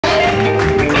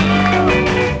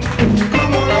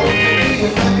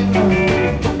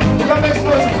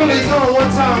on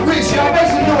one time. Reach, y'all, make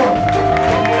some noise.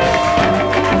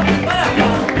 What up,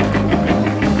 y'all?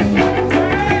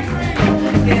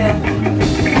 Yeah.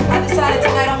 I decided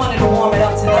tonight I wanted to warm it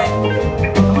up tonight.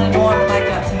 I wanted to warm the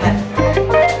mic up tonight.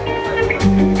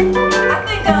 I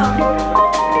think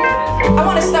I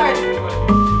want to start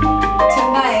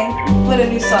tonight with a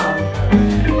new song.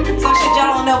 Some shit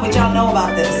y'all don't know, but y'all know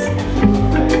about this.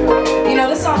 You know,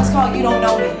 this song is called You Don't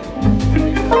Know Me.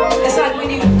 It's like when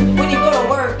you go to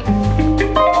work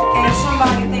and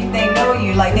somebody think they know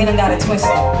you, like they done got it twisted.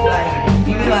 Like,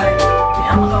 you be like,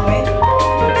 I don't know me.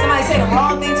 Somebody say the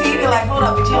wrong thing to you, you be like, hold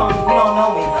up, but you don't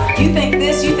know me. You think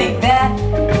this, you think that.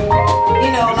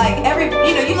 You know, like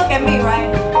you look at me,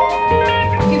 right?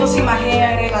 People see my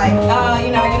hair, they like,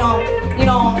 you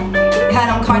don't have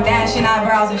them Kardashian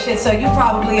eyebrows and shit, so you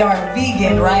probably are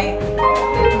vegan, right?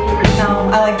 No,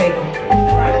 I like bacon.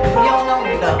 You don't know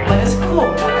me though, but it's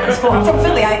cool. It's cool. I'm from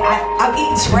Philly. I've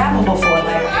eaten Scrabble before,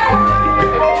 like,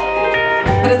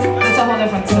 but it's a whole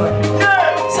different story.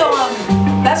 So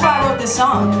that's why I wrote this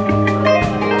song.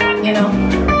 You know,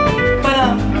 but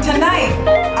tonight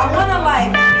I wanna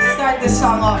like start this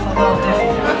song off a little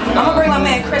different. I'm gonna bring my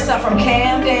man Chris up from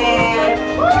Camden.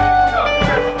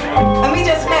 And we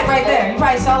just met right there. You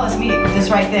probably saw us meet just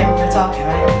right there when we were talking,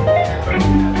 right?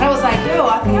 And I was like, yo,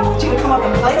 I think I want you to come up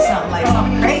and play something, like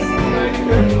something crazy,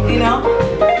 you know?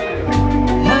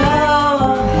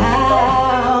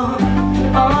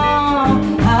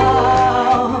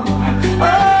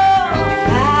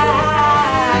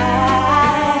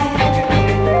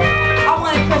 I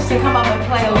wanted Chris to come up and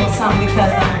play a little something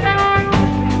because,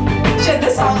 shit,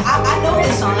 this song, I know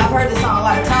this song. I've heard this song a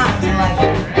lot of times, and like,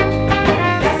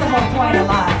 that's the whole point of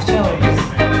live shows.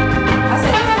 I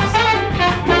said,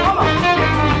 come on.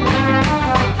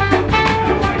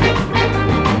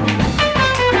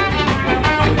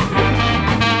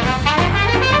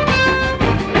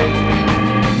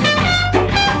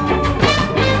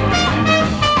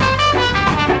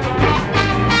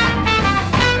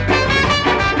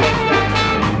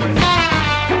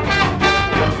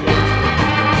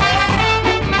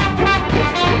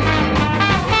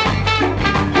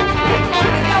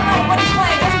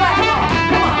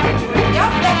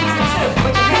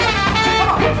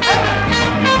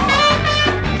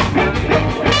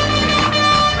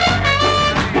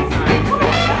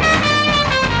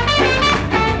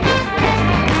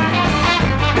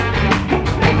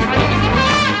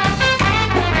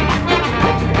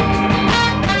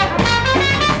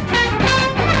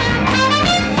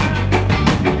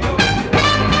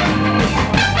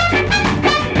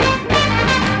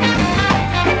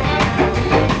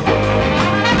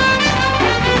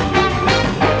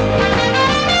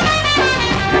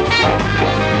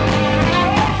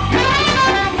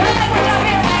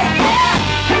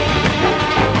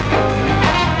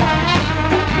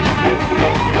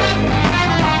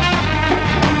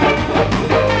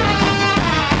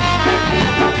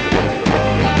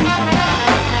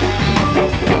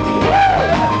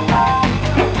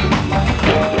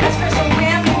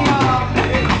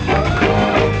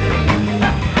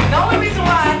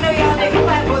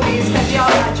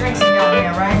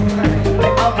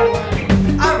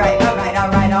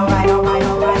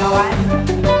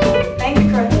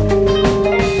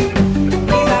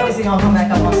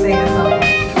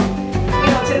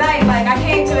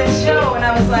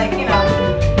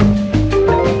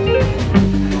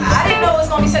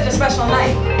 Special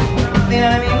night, you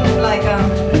know what I mean? Like,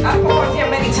 I've performed here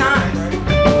many times,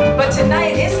 but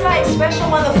tonight it's like special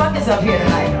motherfuckers up here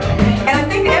tonight. And I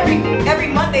think every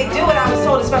month they do it. I was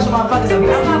told it's special motherfuckers up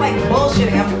here. I'm not like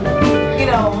bullshitting. I'm, you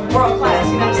know, world class.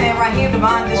 You know what I'm saying? Raheem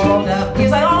Devon just rolled up. He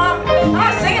was like, oh, I'm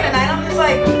not singing tonight. I'm just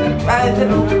like, my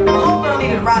whole girl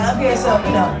needed to ride up here, so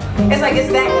you know, it's like it's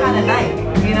that kind of night.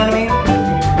 You know what I mean?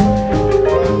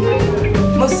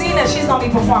 Musina, she's gonna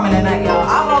be performing tonight, y'all.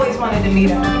 I've always wanted to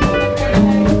meet her.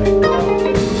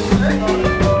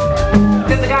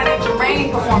 There's a guy named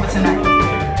Jermaine performing tonight.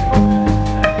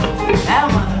 That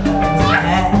motherfucker's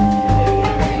bad.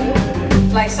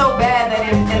 Like so bad that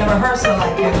in the rehearsal,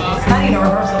 like it's not even a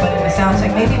rehearsal, but in the sound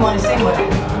check, maybe you want to sing with her.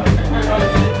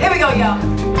 Here we go, y'all.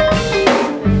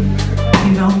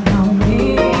 You don't know me.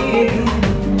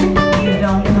 You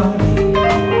don't know me.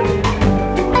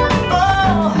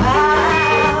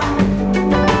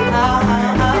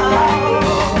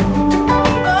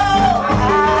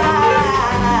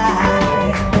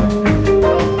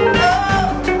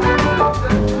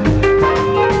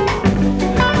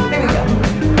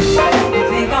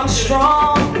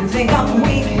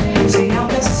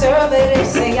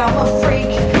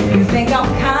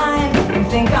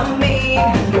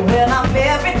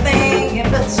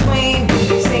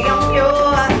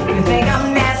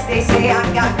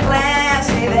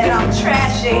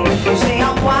 trashy. You say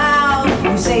I'm wild,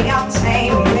 you say I'm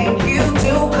tame. You think you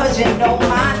do cause you know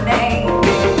my name.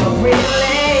 But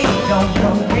really, you don't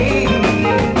know me.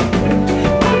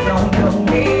 You don't know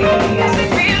me. I said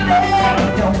really,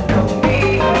 you don't know me.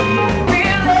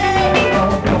 Really, you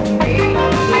don't know me.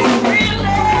 I said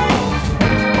really,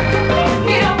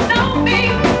 you don't know me.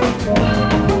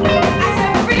 I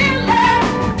said really,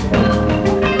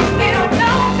 you don't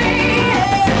know me.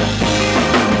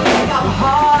 You think I'm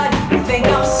hard, you think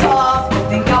I'm soft, you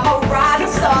think I'm a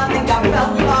rising star, think I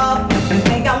fell off, you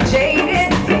think I'm jaded,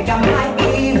 think I'm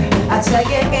naive. I tell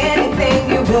you anything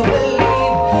you will believe.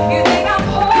 You think I'm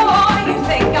poor, you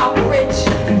think I'm rich,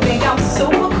 you think I'm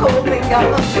super cool, think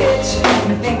I'm a bitch.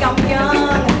 You think I'm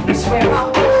young, you swear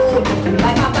I'm old. You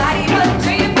like my body, but do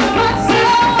you feel my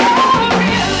soul?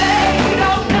 Really, you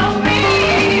don't know me.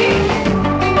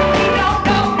 You don't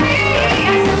know me.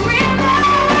 I said really,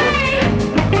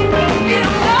 you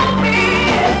don't know me.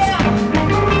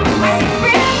 I said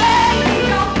really,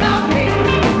 you don't know me.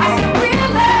 I said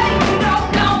really, you don't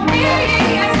know me.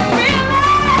 I said really,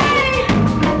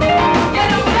 you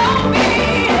don't know me.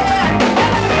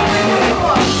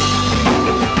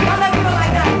 Y'all never feel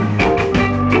like that.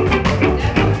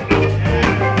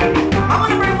 I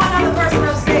want to bring one other person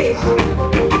up stage.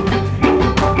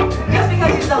 Just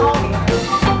because he's a homie.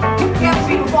 He has to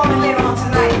be performing later on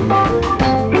tonight.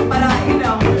 But you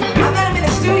know, I met him in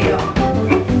the studio.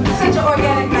 Such an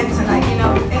organic night tonight, you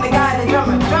know. And the guy, the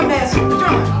drummer,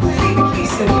 Stephen Key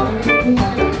studio.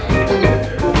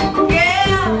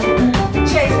 Yeah.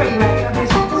 Chase, where you at?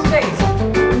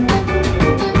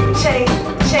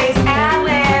 Chase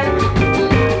Allen.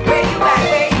 Where you at?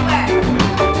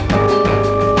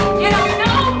 You don't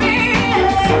know me.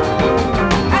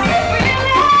 I said really,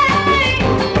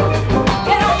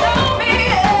 you don't know me.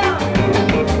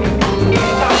 You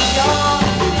think I'm young,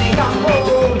 you think I'm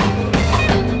old,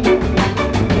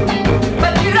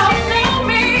 but you don't know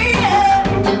me.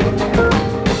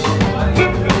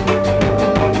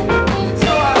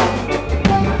 So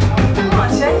come on,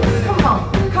 Chase, come on.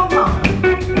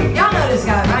 Y'all know this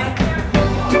guy, right?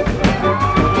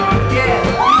 Yeah.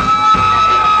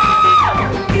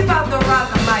 He's about to rock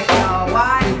the mic, y'all.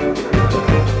 Why?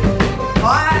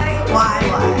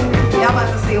 Y'all about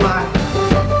to see why.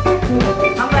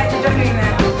 I'm glad you're joining me,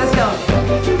 man. Let's go.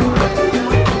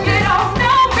 You don't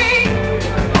know me.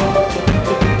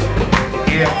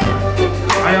 Yeah.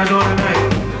 How y'all doing tonight?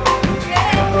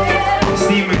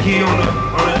 Steve McKee on the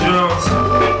drums.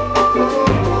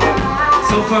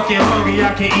 So fucking hungry,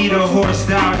 I can eat a horse.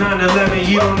 Dial 911,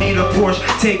 you don't need a Porsche.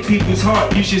 Take people's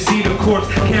heart, you should see the corpse.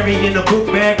 Carrying a book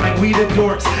bag like we the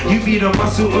dorks. You be the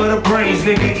muscle or the brains,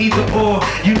 nigga, either or.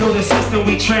 You know the system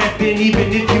we trapped in,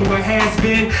 even if you a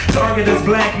has-been. Target us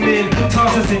black men,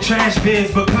 toss us in trash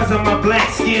bins. Because of my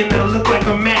black skin, I look like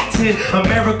a Mac 10.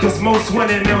 America's most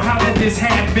wanted, now how did this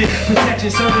happen?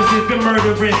 Protection services been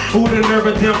murdering. Who the nerve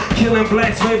of them? Killing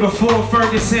blacks way before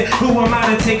Ferguson. Who am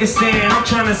I to take a stand? I'm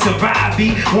trying to survive.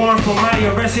 Warrant for my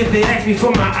arrest if they ask me for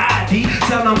my ID.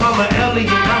 Tell them I'm an alien,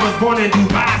 I was born in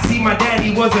Dubai. See, my daddy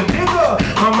was a nigga,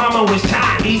 my mama was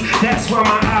Chinese. That's why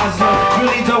my eyes low.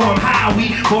 Really though I'm high,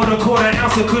 we bought a quarter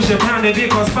ounce of cushion, pounded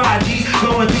it cost 5 G's.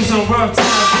 Going through some rough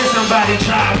times, then somebody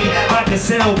tried me. About to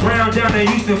sell brown down in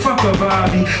Houston, fuck a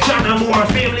Bobby. Trying to move my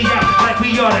family out like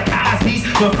we are the Cosby's.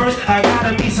 But first I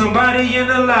gotta meet somebody in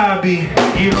the lobby.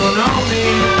 You don't know me.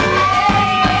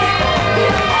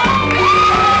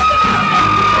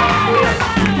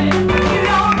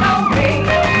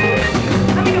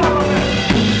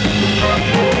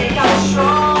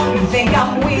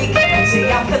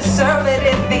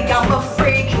 Conservative, think I'm a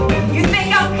freak. You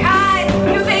think I'm kind,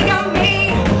 you think I'm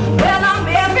mean. Well, I'm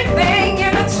everything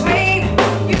in between.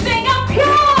 You think I'm pure,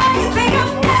 you think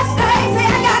I'm nasty. Say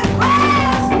I got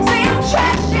class, say I'm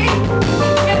trashy.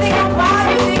 You think I'm wild,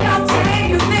 you think I'm tame.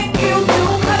 You think you do,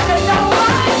 but you know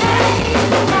my name.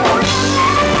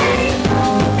 Really,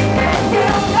 you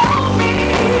don't know me.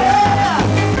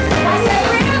 I said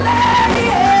really,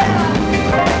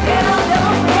 you don't know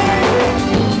me.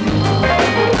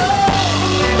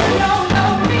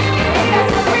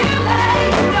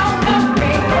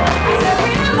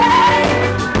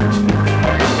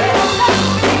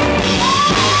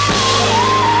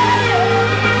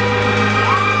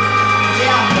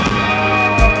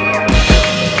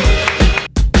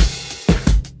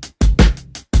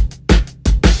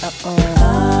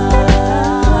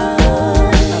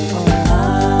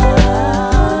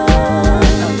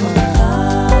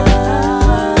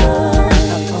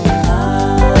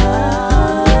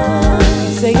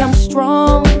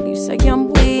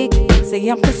 Say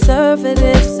I'm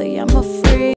conservative, say I'm a freak.